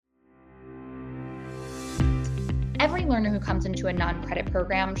Every learner who comes into a non-credit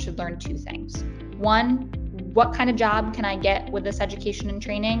program should learn two things. One, what kind of job can I get with this education and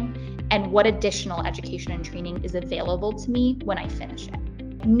training? And what additional education and training is available to me when I finish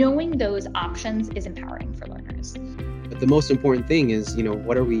it? Knowing those options is empowering for learners. But the most important thing is,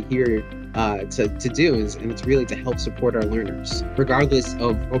 what are we here to do? And it's really to help support our learners, regardless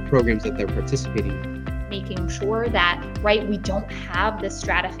of what programs that they're participating in. Making sure that, we don't have this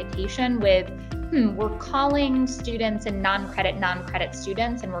stratification with, we're calling students in non-credit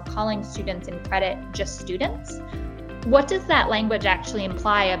students, and we're calling students in credit just students. What does that language actually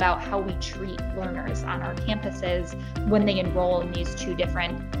imply about how we treat learners on our campuses when they enroll in these two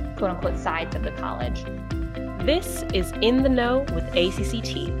different quote-unquote sides of the college? This is In the Know with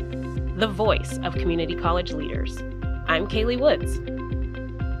ACCT, the voice of community college leaders. I'm Kaylee Woods.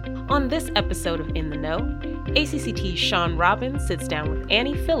 On this episode of In the Know, ACCT's Sean Robbins sits down with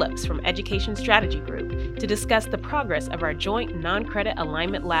Annie Phillips from Education Strategy Group to discuss the progress of our joint non-credit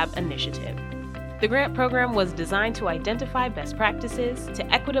alignment lab initiative. The grant program was designed to identify best practices to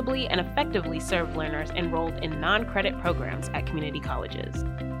equitably and effectively serve learners enrolled in non-credit programs at community colleges.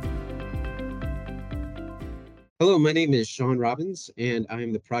 Hello, my name is Sean Robbins, and I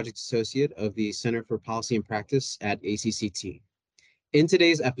am the Project Associate of the Center for Policy and Practice at ACCT. In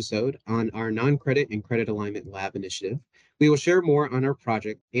today's episode on our non-credit and credit alignment lab initiative, we will share more on our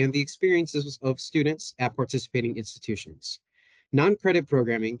project and the experiences of students at participating institutions. Non-credit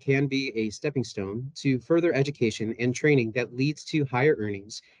programming can be a stepping stone to further education and training that leads to higher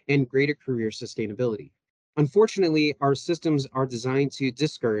earnings and greater career sustainability. Unfortunately, our systems are designed to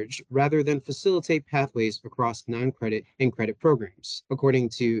discourage rather than facilitate pathways across non-credit and credit programs, according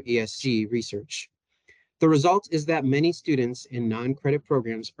to ESG research. The result is that many students in non-credit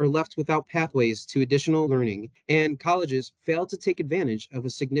programs are left without pathways to additional learning, and colleges fail to take advantage of a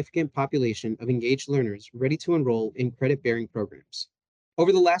significant population of engaged learners ready to enroll in credit-bearing programs.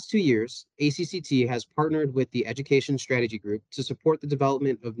 Over the last 2 years, ACCT has partnered with the Education Strategy Group to support the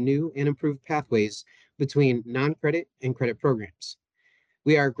development of new and improved pathways between non-credit and credit programs.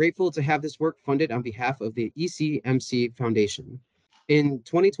 We are grateful to have this work funded on behalf of the ECMC Foundation. In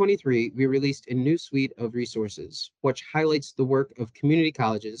 2023, we released a new suite of resources, which highlights the work of community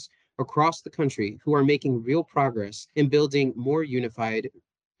colleges across the country who are making real progress in building more unified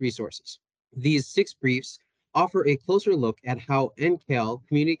resources. These 6 briefs offer a closer look at how NCAL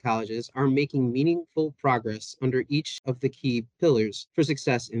community colleges are making meaningful progress under each of the key pillars for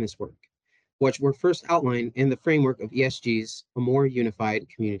success in this work, which were first outlined in the framework of ESG's A More Unified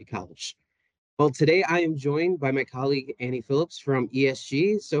Community College. Well, today I am joined by my colleague, Annie Phillips from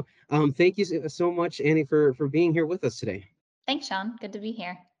ESG. So thank you so much, Annie, for being here with us today. Thanks, Sean. Good to be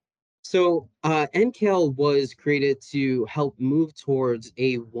here. So NCAL was created to help move towards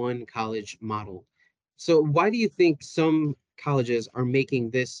a one college model. So why do you think some colleges are making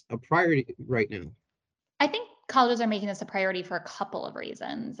this a priority right now? I think colleges are making this a priority for a couple of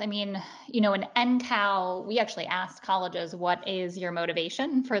reasons. I mean, in NCAL, we actually asked colleges, what is your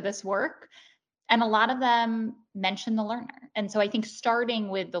motivation for this work? And a lot of them mention the learner. And so I think starting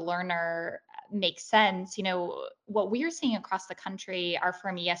with the learner makes sense. What we're seeing across the country, our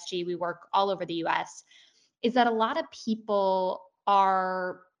firm ESG, we work all over the US, is that a lot of people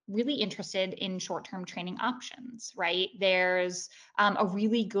are really interested in short-term training options, right? There's a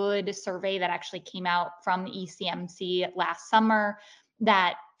really good survey that actually came out from the ECMC last summer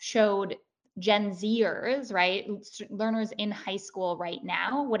that showed Gen Zers, right, learners in high school right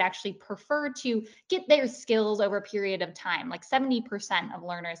now would actually prefer to get their skills over a period of time, like 70% of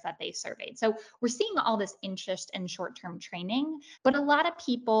learners that they surveyed. So we're seeing all this interest in short-term training, but a lot of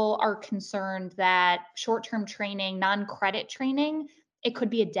people are concerned that short-term training, non-credit training, it could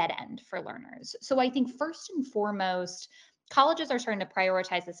be a dead end for learners. So I think first and foremost, colleges are starting to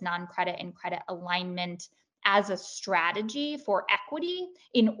prioritize this non-credit and credit alignment as a strategy for equity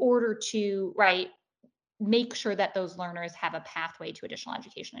in order to, make sure that those learners have a pathway to additional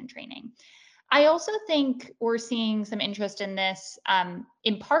education and training. I also think we're seeing some interest in this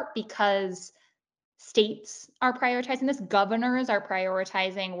in part because states are prioritizing this. Governors are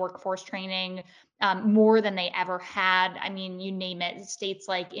prioritizing workforce training more than they ever had. I mean, you name it, states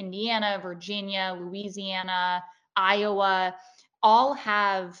like Indiana, Virginia, Louisiana, Iowa, all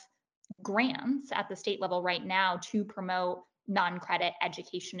have grants at the state level right now to promote non-credit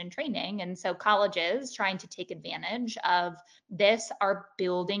education and training. And so colleges trying to take advantage of this are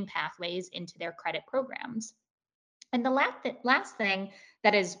building pathways into their credit programs. And the last thing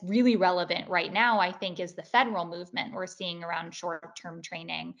that is really relevant right now, I think, is the federal movement we're seeing around short-term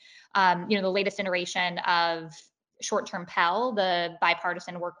training. The latest iteration of short-term Pell, the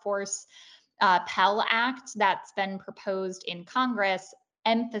bipartisan workforce Pell Act that's been proposed in Congress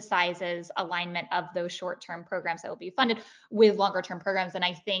emphasizes alignment of those short-term programs that will be funded with longer-term programs. And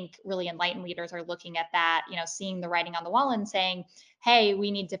I think really enlightened leaders are looking at that, seeing the writing on the wall and saying, hey, we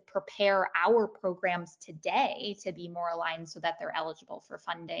need to prepare our programs today to be more aligned so that they're eligible for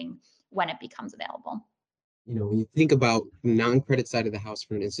funding when it becomes available. When you think about the non-credit side of the house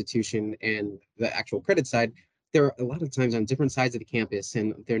for an institution and the actual credit side, there are a lot of times on different sides of the campus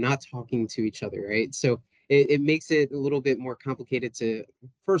and they're not talking to each other, right? So it makes it a little bit more complicated to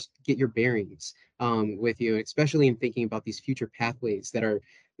first get your bearings with you, especially in thinking about these future pathways that are,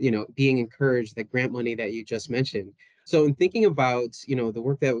 being encouraged, that grant money that you just mentioned. So in thinking about, the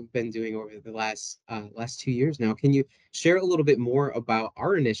work that we've been doing over the last 2 years now, can you share a little bit more about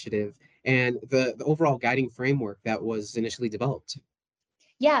our initiative and the overall guiding framework that was initially developed?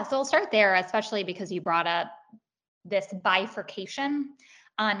 Yeah, so I'll start there, especially because you brought up this bifurcation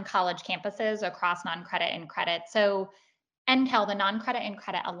on college campuses across non-credit and credit. So NCAL, the Non-Credit and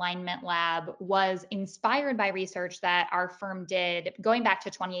Credit Alignment Lab, was inspired by research that our firm did going back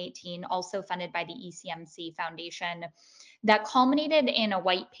to 2018, also funded by the ECMC Foundation, that culminated in a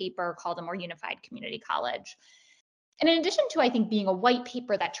white paper called A More Unified Community College. And in addition to, I think, being a white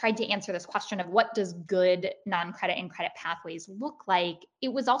paper that tried to answer this question of what does good non-credit and credit pathways look like,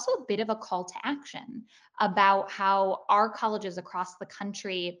 it was also a bit of a call to action about how our colleges across the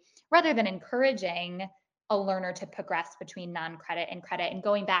country, rather than encouraging a learner to progress between non-credit and credit, and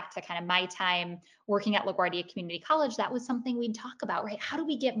going back to kind of my time working at LaGuardia Community College, that was something we'd talk about, right? How do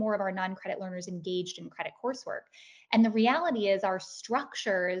we get more of our non-credit learners engaged in credit coursework? And the reality is our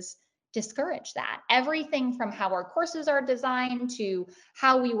structures discourage that. Everything from how our courses are designed to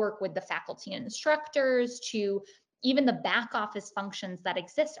how we work with the faculty and instructors to even the back office functions that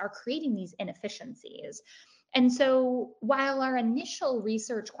exist are creating these inefficiencies. And so while our initial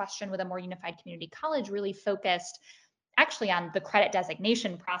research question with A More Unified Community College really focused actually on the credit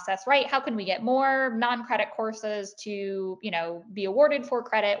designation process, right? How can we get more non-credit courses to, be awarded for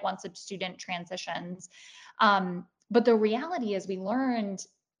credit once a student transitions? But the reality is we learned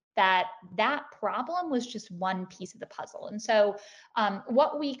that problem was just one piece of the puzzle. And so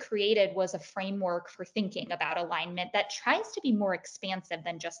what we created was a framework for thinking about alignment that tries to be more expansive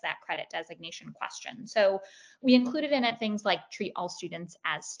than just that credit designation question. So we included in it things like treat all students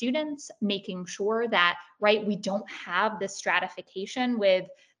as students, making sure that, right, we don't have this stratification with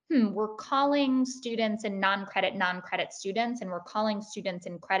we're calling students in non-credit students, and we're calling students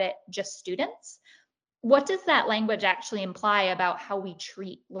in credit just students. What does that language actually imply about how we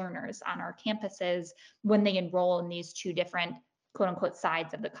treat learners on our campuses when they enroll in these two different quote unquote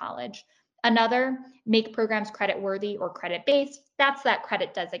sides of the college? Another, make programs credit worthy or credit based. That's that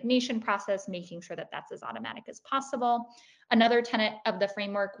credit designation process, making sure that that's as automatic as possible. Another tenet of the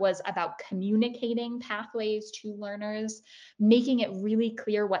framework was about communicating pathways to learners, making it really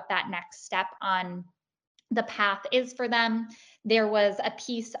clear what that next step on the path is for them. There was a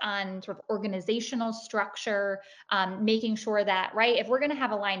piece on sort of organizational structure, making sure that, right, if we're going to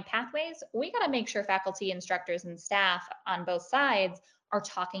have aligned pathways, we got to make sure faculty, instructors, and staff on both sides are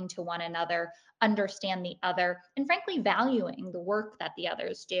talking to one another, understand the other, and frankly, valuing the work that the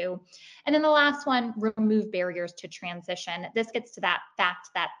others do. And then the last one, remove barriers to transition. This gets to that fact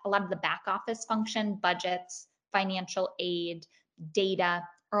that a lot of the back office function, budgets, financial aid, data,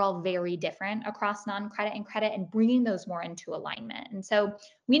 are all very different across non-credit and credit, and bringing those more into alignment. And so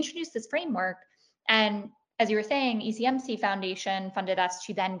we introduced this framework, and as you were saying, ECMC Foundation funded us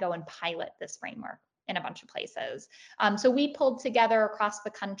to then go and pilot this framework in a bunch of places. So we pulled together across the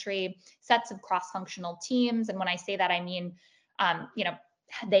country sets of cross-functional teams. And when I say that, I mean,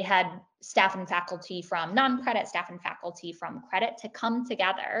 they had staff and faculty from non-credit, staff and faculty from credit to come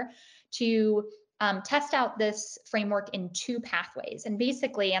together to test out this framework in two pathways and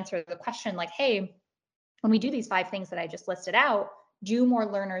basically answer the question like, hey, when we do these 5 things that I just listed out, do more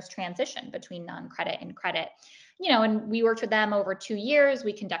learners transition between non-credit and credit? And we worked with them over 2 years.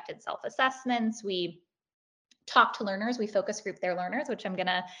 We conducted self-assessments. We talked to learners. We focus group their learners, which I'm going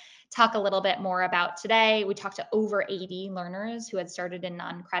to talk a little bit more about today. We talked to over 80 learners who had started in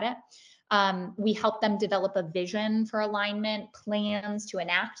non-credit. We helped them develop a vision for alignment, plans to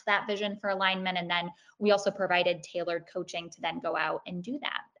enact that vision for alignment, and then we also provided tailored coaching to then go out and do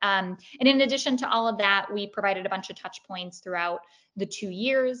that. And in addition to all of that, we provided a bunch of touch points throughout the 2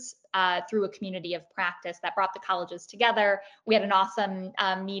 years through a community of practice that brought the colleges together. We had an awesome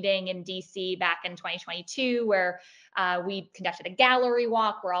meeting in DC back in 2022 where we conducted a gallery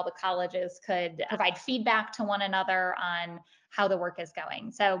walk where all the colleges could provide feedback to one another on how the work is going.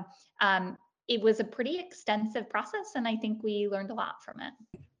 So it was a pretty extensive process, and I think we learned a lot from it.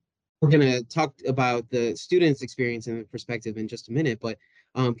 We're going to talk about the students' experience and perspective in just a minute, but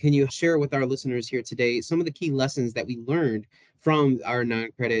can you share with our listeners here today some of the key lessons that we learned from our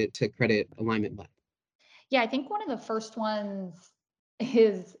non-credit to credit alignment lab? Yeah, I think one of the first ones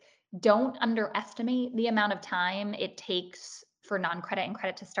is don't underestimate the amount of time it takes for non-credit and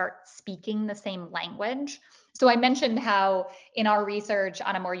credit to start speaking the same language. So I mentioned how in our research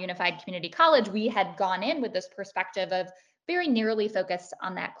on a more unified community college, we had gone in with this perspective of very narrowly focused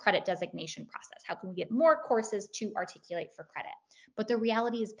on that credit designation process. How can we get more courses to articulate for credit? But the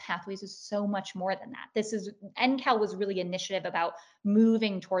reality is Pathways is so much more than that. This is NCAL was really initiative about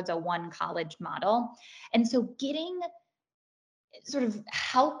moving towards a one college model. And so getting sort of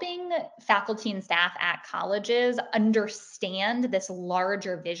helping faculty and staff at colleges understand this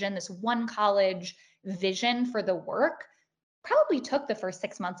larger vision, this one college vision for the work probably took the first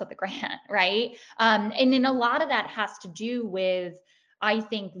 6 months of the grant, right? And then a lot of that has to do with, I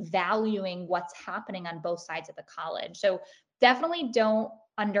think, valuing what's happening on both sides of the college. So definitely don't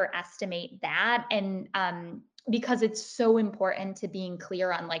underestimate that. And because it's so important to being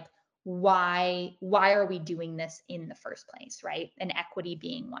clear on like why are we doing this in the first place, right? And equity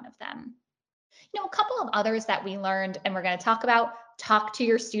being one of them. A couple of others that we learned and we're going to talk about, talk to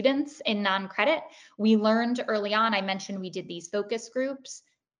your students in non-credit. We learned early on, I mentioned we did these focus groups.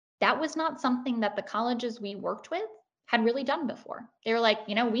 That was not something that the colleges we worked with had really done before. They were like,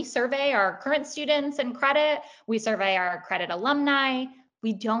 we survey our current students in credit, we survey our credit alumni,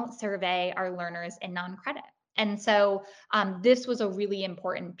 we don't survey our learners in non-credit. And so this was a really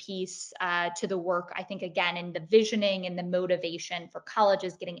important piece to the work, I think, again, in the visioning and the motivation for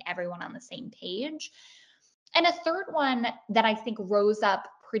colleges, getting everyone on the same page. And a third one that I think rose up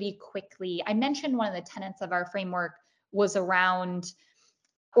pretty quickly, I mentioned one of the tenets of our framework was around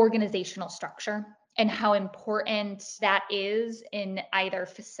organizational structure and how important that is in either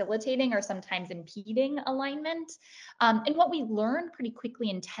facilitating or sometimes impeding alignment. And what we learned pretty quickly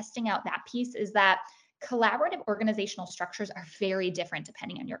in testing out that piece is that collaborative organizational structures are very different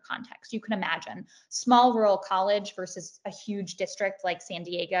depending on your context. You can imagine small rural college versus a huge district like San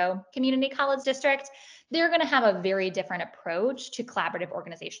Diego Community College District. They're going to have a very different approach to collaborative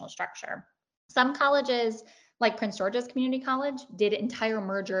organizational structure. Some colleges like Prince George's Community College did entire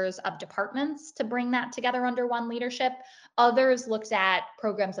mergers of departments to bring that together under one leadership. Others looked at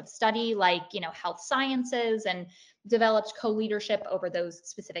programs of study like, health sciences and developed co-leadership over those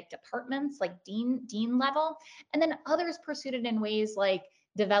specific departments like dean level. And then others pursued it in ways like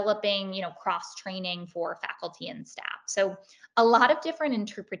developing, cross training for faculty and staff. So a lot of different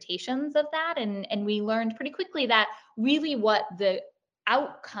interpretations of that. And we learned pretty quickly that really what the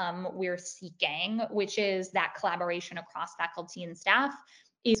outcome we're seeking, which is that collaboration across faculty and staff,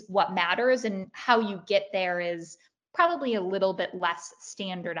 is what matters. And how you get there is probably a little bit less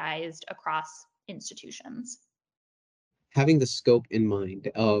standardized across institutions. Having the scope in mind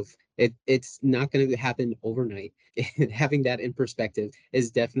of it's not going to happen overnight. Having that in perspective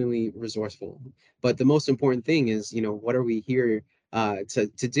is definitely resourceful. But the most important thing is, what are we here to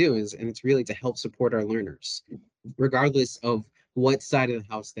do is, and it's really to help support our learners, regardless of what side of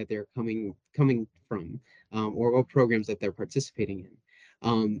the house that they're coming from, or what programs that they're participating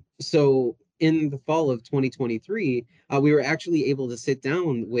in. So in the fall of 2023, we were actually able to sit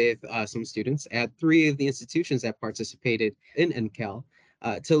down with some students at three of the institutions that participated in NCAL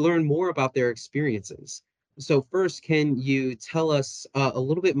to learn more about their experiences. So first, can you tell us a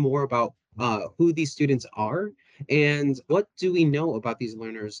little bit more about who these students are and what do we know about these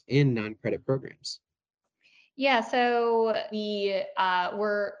learners in non-credit programs? Yeah, so we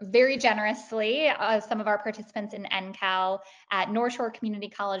were very generously, some of our participants in NCAL at North Shore Community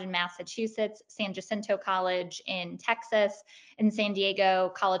College in Massachusetts, San Jacinto College in Texas, and San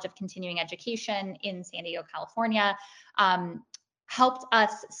Diego College of Continuing Education in San Diego, California. Helped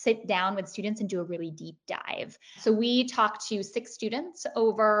us sit down with students and do a really deep dive. So we talked to 6 students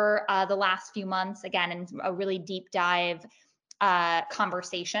over the last few months, again, in a really deep dive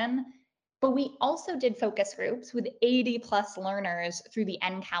conversation. But we also did focus groups with 80 plus learners through the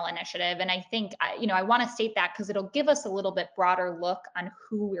NCAL initiative. And I think, I want to state that because it'll give us a little bit broader look on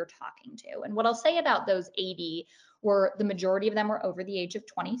who we're talking to. And what I'll say about those 80 were the majority of them were over the age of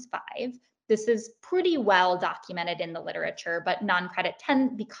 25. This is pretty well documented in the literature, but non-credit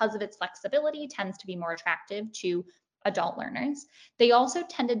because of its flexibility, tends to be more attractive to adult learners. They also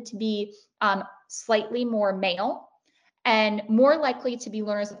tended to be slightly more male and more likely to be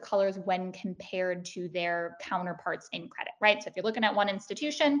learners of colors when compared to their counterparts in credit, right? So if you're looking at one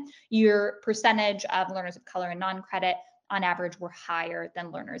institution, your percentage of learners of color in non-credit on average were higher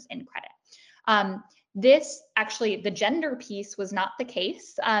than learners in credit. This actually, the gender piece was not the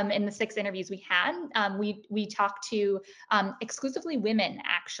case in the 6 interviews we had. We talked to exclusively women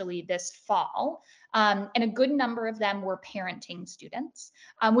actually this fall, and a good number of them were parenting students,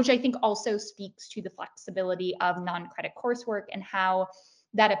 which I think also speaks to the flexibility of non-credit coursework and how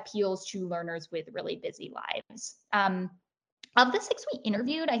that appeals to learners with really busy lives. Of the 6 we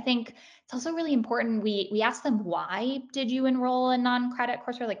interviewed, I think it's also really important. We asked them, why did you enroll in non-credit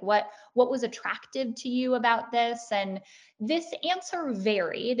courseware? Like what was attractive to you about this? And this answer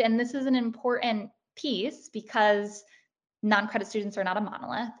varied. And this is an important piece because non-credit students are not a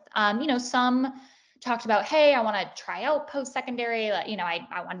monolith. Some talked about, hey, I want to try out post-secondary.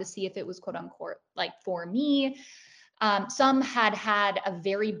 I wanted to see if it was quote unquote like for me. Some had had a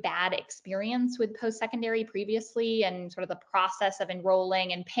very bad experience with post-secondary previously, and sort of the process of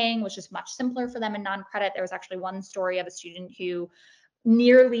enrolling and paying was just much simpler for them in non-credit. There was actually one story of a student who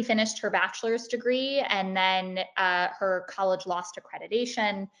nearly finished her bachelor's degree, and then her college lost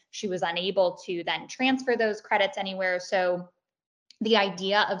accreditation. She was unable to then transfer those credits anywhere. So the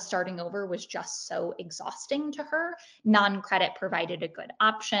idea of starting over was just so exhausting to her. Non-credit provided a good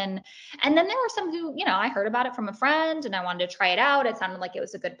option. And then there were some who, I heard about it from a friend and I wanted to try it out. It sounded like it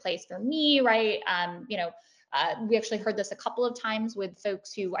was a good place for me, right? We actually heard this a couple of times with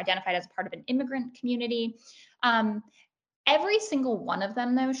folks who identified as part of an immigrant community. Every single one of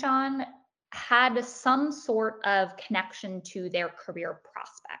them, though, Sean, had some sort of connection to their career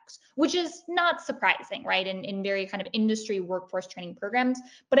prospects, which is not surprising, right? In very kind of industry workforce training programs.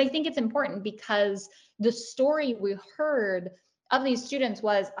 But I think it's important because the story we heard of these students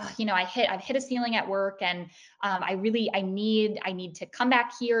was, I've hit a ceiling at work, and I need to come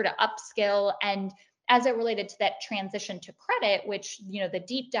back here to upskill. And as it related to that transition to credit, which, the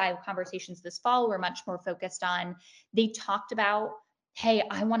deep dive conversations this fall were much more focused on, they talked about, hey,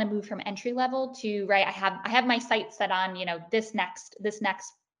 I want to move from entry level to, right, I have my sights set on, this next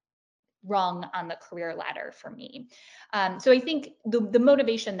rung on the career ladder for me. So I think the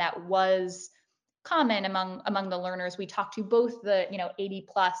motivation that was common among the learners we talked to, both the 80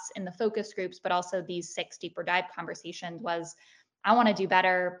 plus in the focus groups, but also these 6 deeper dive conversations, was, I want to do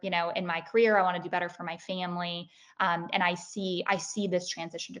better, in my career. I want to do better for my family, and I see this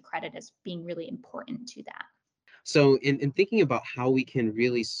transition to credit as being really important to that. So in thinking about how we can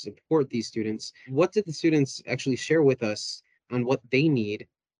really support these students, what did the students actually share with us on what they need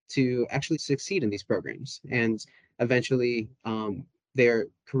to actually succeed in these programs and eventually their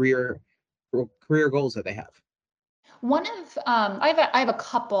career goals that they have? One of I have a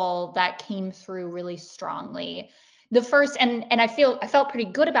couple that came through really strongly. The first, and I felt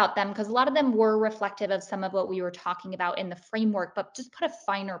pretty good about them because a lot of them were reflective of some of what we were talking about in the framework, but just put a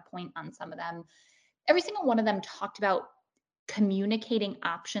finer point on some of them. Every single one of them talked about communicating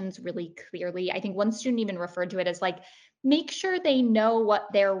options really clearly. I think one student even referred to it as like, make sure they know what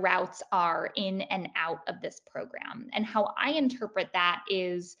their routes are in and out of this program. And how I interpret that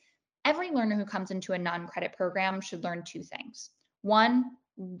is, every learner who comes into a non-credit program should learn 2 things. One,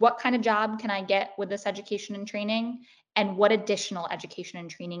 what kind of job can I get with this education and training? And what additional education and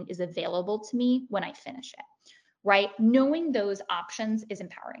training is available to me when I finish it, right? Knowing those options is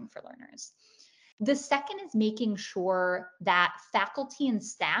empowering for learners. The second is making sure that faculty and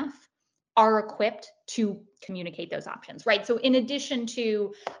staff are equipped to communicate those options, right? So in addition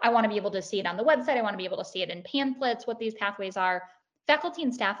to, I want to be able to see it on the website, I want to be able to see it in pamphlets, what these pathways are. Faculty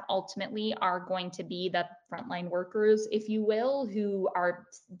and staff ultimately are going to be the frontline workers, if you will, who are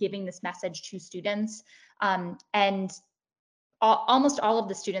giving this message to students. And almost all of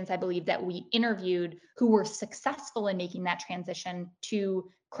the students, I believe, that we interviewed who were successful in making that transition to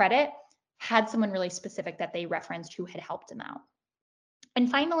credit had someone really specific that they referenced who had helped them out. And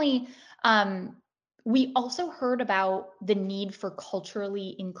finally, we also heard about the need for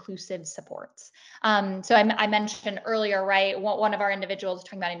culturally inclusive supports. So I mentioned earlier, right, one of our individuals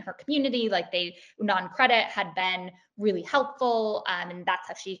talking about in her community, like non-credit had been really helpful, and that's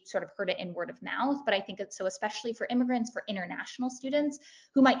how she sort of heard it in word of mouth. But I think it's so, especially for immigrants, for international students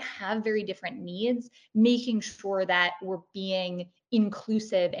who might have very different needs, making sure that we're being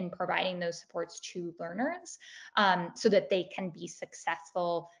inclusive in providing those supports to learners, so that they can be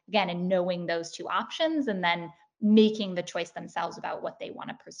successful, again, in knowing those 2 options and then making the choice themselves about what they want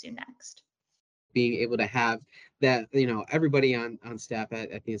to pursue next. Being able to have that, everybody on staff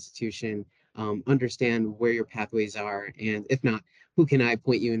at the institution understand where your pathways are, and if not, who can I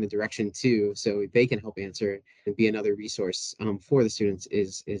point you in the direction to so they can help answer and be another resource for the students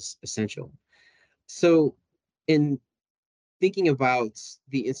is essential. So in thinking about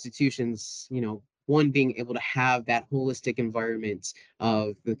the institution's, one, being able to have that holistic environment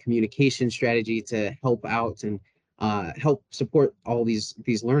of the communication strategy to help out and help support all these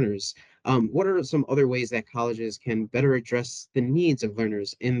learners. What are some other ways that colleges can better address the needs of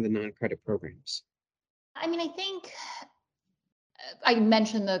learners in the non-credit programs? I mean, I think I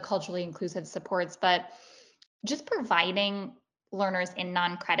mentioned the culturally inclusive supports, but just providing learners in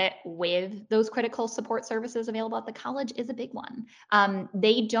non-credit with those critical support services available at the college is a big one.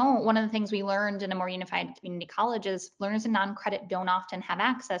 They don't, one of the things we learned in a more unified community college is learners in non-credit don't often have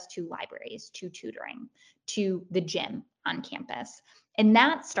access to libraries, to tutoring, to the gym on campus. And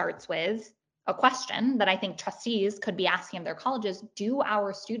that starts with a question that I think trustees could be asking of their colleges. Do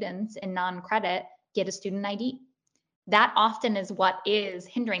our students in non-credit get a student ID? That often is what is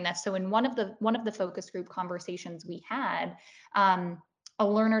hindering this. So in one of the focus group conversations we had, a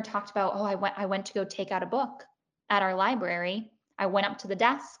learner talked about, oh, I went to go take out a book at our library. I went up to the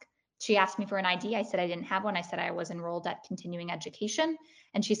desk. She asked me for an ID. I said I didn't have one. I said I was enrolled at continuing education.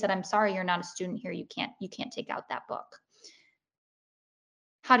 And she said, I'm sorry, you're not a student here. You can't take out that book.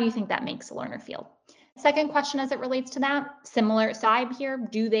 How do you think that makes a learner feel? Second question as it relates to that, similar side here,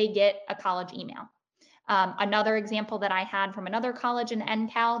 do they get a college email? Another example that I had from another college in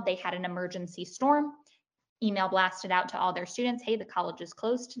NCAL, they had an emergency storm. Email blasted out to all their students, hey, the college is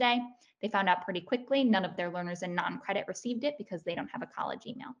closed today. They found out pretty quickly. None of their learners in non-credit received it because they don't have a college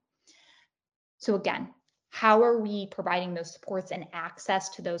email. So again, how are we providing those supports and access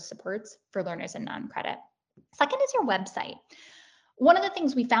to those supports for learners in non-credit? Second is your website. One of the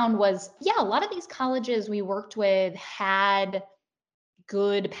things we found was, yeah, a lot of these colleges we worked with had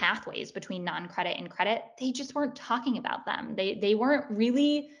good pathways between non-credit and credit. They just weren't talking about them. They weren't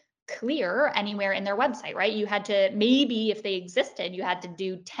really clear anywhere in their website, right? You had to, maybe if they existed, you had to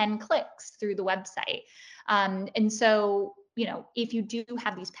do 10 clicks through the website. And so, if you do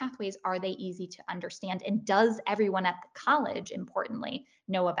have these pathways, are they easy to understand? And does everyone at the college, importantly,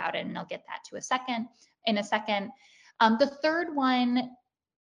 know about it? And I'll get that to in a second. The third one,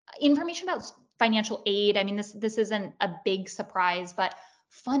 information about financial aid. I mean, this isn't a big surprise, but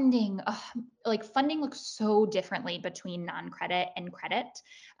funding, funding looks so differently between non-credit and credit.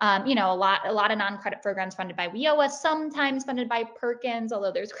 A lot of non-credit programs funded by WIOA, sometimes funded by Perkins,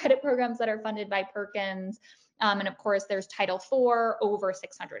 although there's credit programs that are funded by Perkins. And of course, there's Title IV, over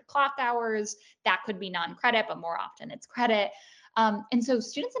 600 clock hours. That could be non-credit, but more often it's credit. And so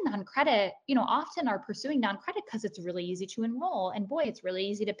students in non-credit, often are pursuing non-credit because it's really easy to enroll. And boy, it's really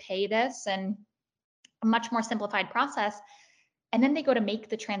easy to pay this and a much more simplified process. And then they go to make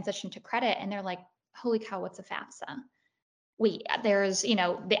the transition to credit and they're like, holy cow, what's a FAFSA? Wait, there's,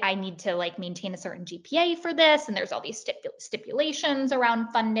 I need to maintain a certain GPA for this. And there's all these stipulations around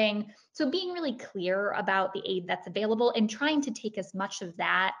funding. So being really clear about the aid that's available and trying to take as much of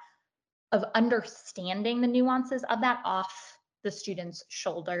that, of understanding the nuances of that off the students'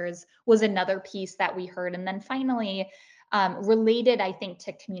 shoulders was another piece that we heard. And then finally, related, I think,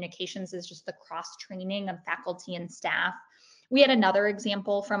 to communications is just the cross-training of faculty and staff. We had another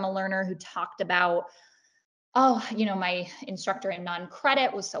example from a learner who talked about, my instructor in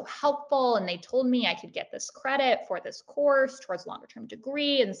non-credit was so helpful and they told me I could get this credit for this course towards longer-term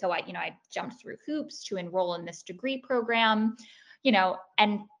degree. And so I jumped through hoops to enroll in this degree program,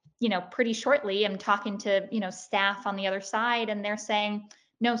 and pretty shortly I'm talking to, staff on the other side and they're saying,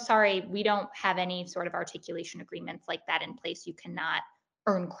 no, sorry, we don't have any sort of articulation agreements like that in place. You cannot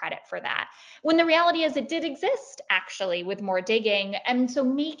earn credit for that. When the reality is it did exist actually with more digging. And so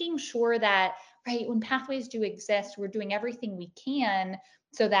making sure that, right, when pathways do exist, we're doing everything we can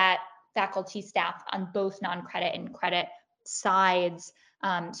so that faculty, staff on both non-credit and credit sides,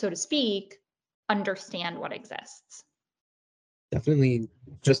 so to speak, understand what exists. Definitely,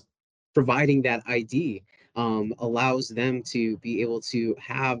 just providing that ID allows them to be able to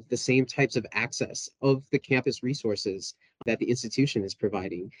have the same types of access of the campus resources that the institution is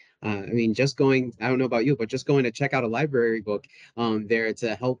providing. I mean, I don't know about you, but just going to check out a library book there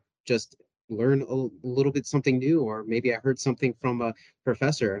to help just learn a little bit something new, or maybe I heard something from a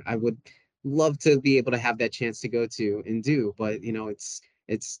professor. I would love to be able to have that chance to go to and do, but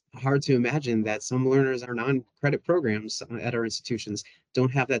it's hard to imagine that some learners are non-credit programs at our institutions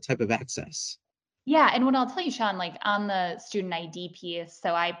don't have that type of access. Yeah, and what I'll tell you, Sean, on the student ID piece,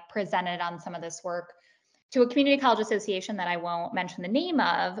 so I presented on some of this work to a community college association that I won't mention the name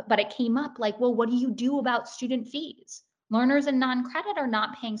of, but it came up well, what do you do about student fees? Learners in non-credit are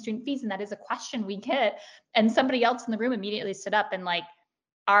not paying student fees, and that is a question we get. And somebody else in the room immediately stood up and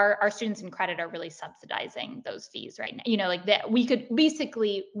our students in credit are really subsidizing those fees right now. Like that we could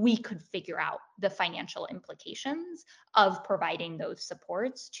figure out the financial implications of providing those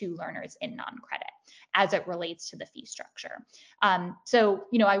supports to learners in non-credit as it relates to the fee structure. So,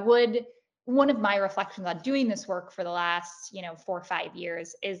 one of my reflections on doing this work for the last 4 or 5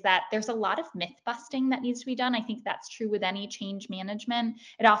 years is that there's a lot of myth busting that needs to be done. I think that's true with any change management.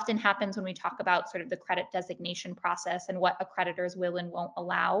 It often happens when we talk about sort of the credit designation process and what accreditors will and won't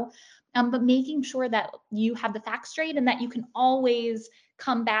allow, but making sure that you have the facts straight and that you can always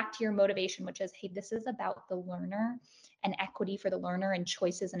come back to your motivation, which is, hey, this is about the learner and equity for the learner and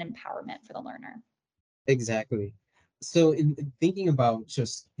choices and empowerment for the learner. Exactly. So, in thinking about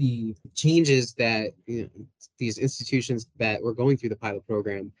just the changes that these institutions that were going through the pilot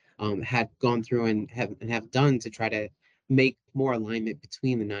program had gone through and have done to try to make more alignment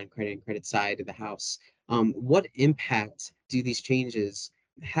between the non-credit and credit side of the house, what impact do these changes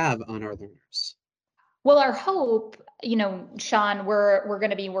have on our learners? Well, our hope, Sean, we're going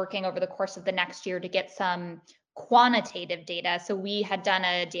to be working over the course of the next year to get some quantitative data. So we had done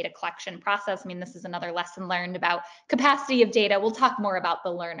a data collection process. I mean, this is another lesson learned about capacity of data. We'll talk more about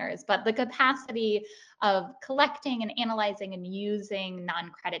the learners, but the capacity of collecting and analyzing and using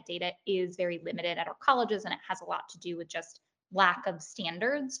non-credit data is very limited at our colleges, and it has a lot to do with just lack of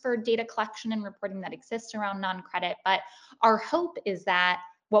standards for data collection and reporting that exists around non-credit. But our hope is that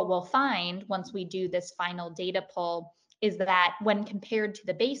what we'll find once we do this final data pull is that when compared to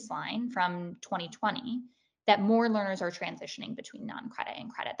the baseline from 2020, that more learners are transitioning between non-credit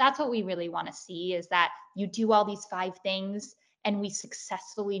and credit. That's what we really want to see, is that you do all these 5 things and we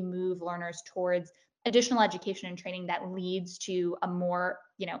successfully move learners towards additional education and training that leads to a more,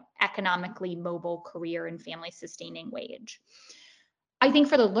 economically mobile career and family sustaining wage. I think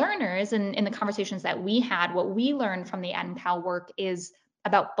for the learners and in the conversations that we had, what we learned from the NCAL work is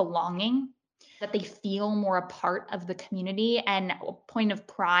about belonging, that they feel more a part of the community. And a point of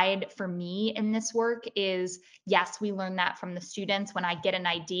pride for me in this work is, yes, we learn that from the students. When I get an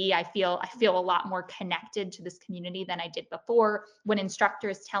ID, I feel a lot more connected to this community than I did before. When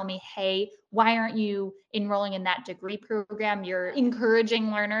instructors tell me, hey, why aren't you enrolling in that degree program? You're encouraging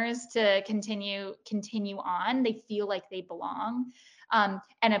learners to continue on. They feel like they belong. And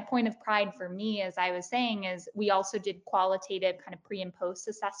a point of pride for me, as I was saying, is we also did qualitative kind of pre and post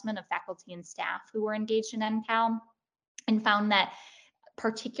assessment of faculty and staff who were engaged in NCAL, and found that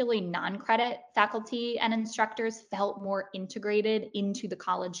particularly non-credit faculty and instructors felt more integrated into the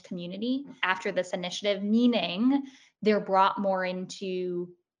college community after this initiative, meaning they're brought more into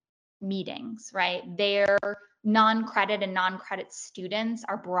meetings, right? Their non-credit and non-credit students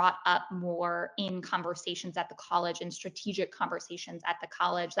are brought up more in conversations at the college and strategic conversations at the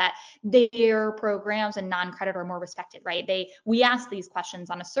college, that their programs and non-credit are more respected, right? We asked these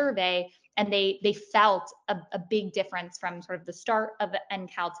questions on a survey, and they felt a big difference from sort of the start of the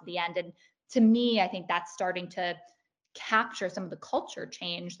NCAL to the end. And to me, I think that's starting to capture some of the culture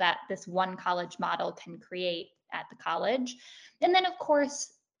change that this one college model can create at the college. And then, of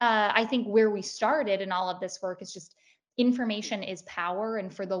course, I think where we started in all of this work is just information is power.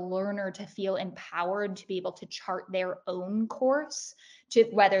 And for the learner to feel empowered to be able to chart their own course, to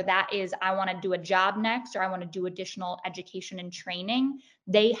whether that is, I want to do a job next, or I want to do additional education and training,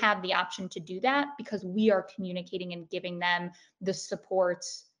 they have the option to do that because we are communicating and giving them the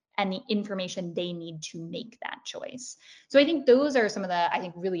supports and the information they need to make that choice. So I think those are some of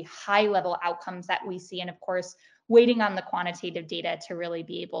the, really high level outcomes that we see. And of course, waiting on the quantitative data to really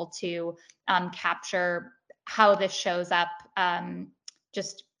be able to capture how this shows up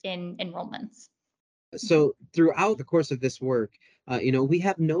just in enrollments. So, throughout the course of this work, we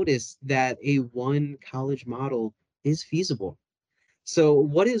have noticed that a one college model is feasible. So,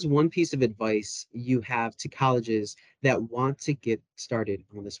 what is one piece of advice you have to colleges that want to get started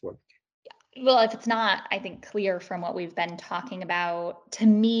on this work? Well, if it's not, I think, clear from what we've been talking about, to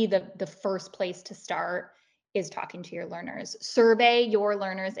me, the first place to start is talking to your learners. Survey your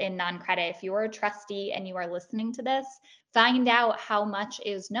learners in non-credit. If you're a trustee and you are listening to this, find out how much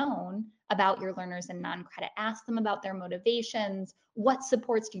is known about your learners in non-credit. Ask them about their motivations. What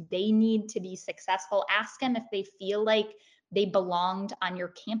supports do they need to be successful? Ask them if they feel like they belonged on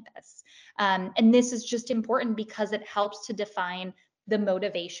your campus. And this is just important because it helps to define the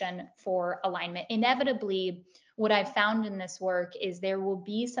motivation for alignment. Inevitably, what I've found in this work is there will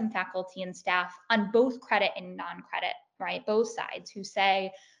be some faculty and staff on both credit and non-credit, right? Both sides, who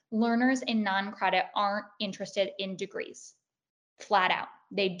say learners in non-credit aren't interested in degrees, flat out.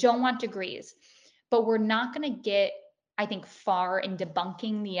 They don't want degrees, but we're not going to get, I think, far in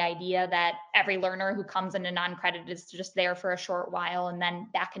debunking the idea that every learner who comes into non-credit is just there for a short while and then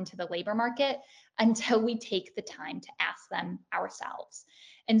back into the labor market, until we take the time to ask them ourselves.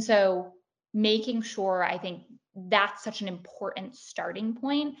 And so making sure, I think that's such an important starting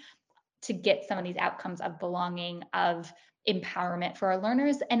point to get some of these outcomes of belonging, of empowerment for our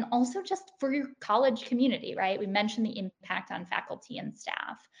learners, and also just for your college community, right? We mentioned the impact on faculty and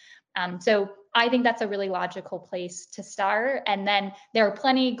staff. So I think that's a really logical place to start. And then there are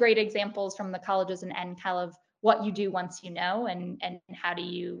plenty great examples from the colleges and NCAL of what you do once you know, and how do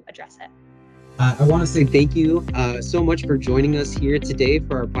you address it. I want to say thank you so much for joining us here today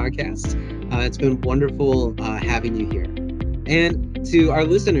for our podcast. It's been wonderful having you here. And to our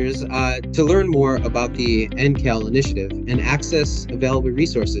listeners, to learn more about the NCAL initiative and access available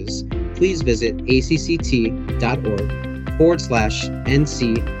resources, please visit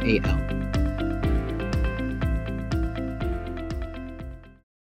acct.org/NCAL.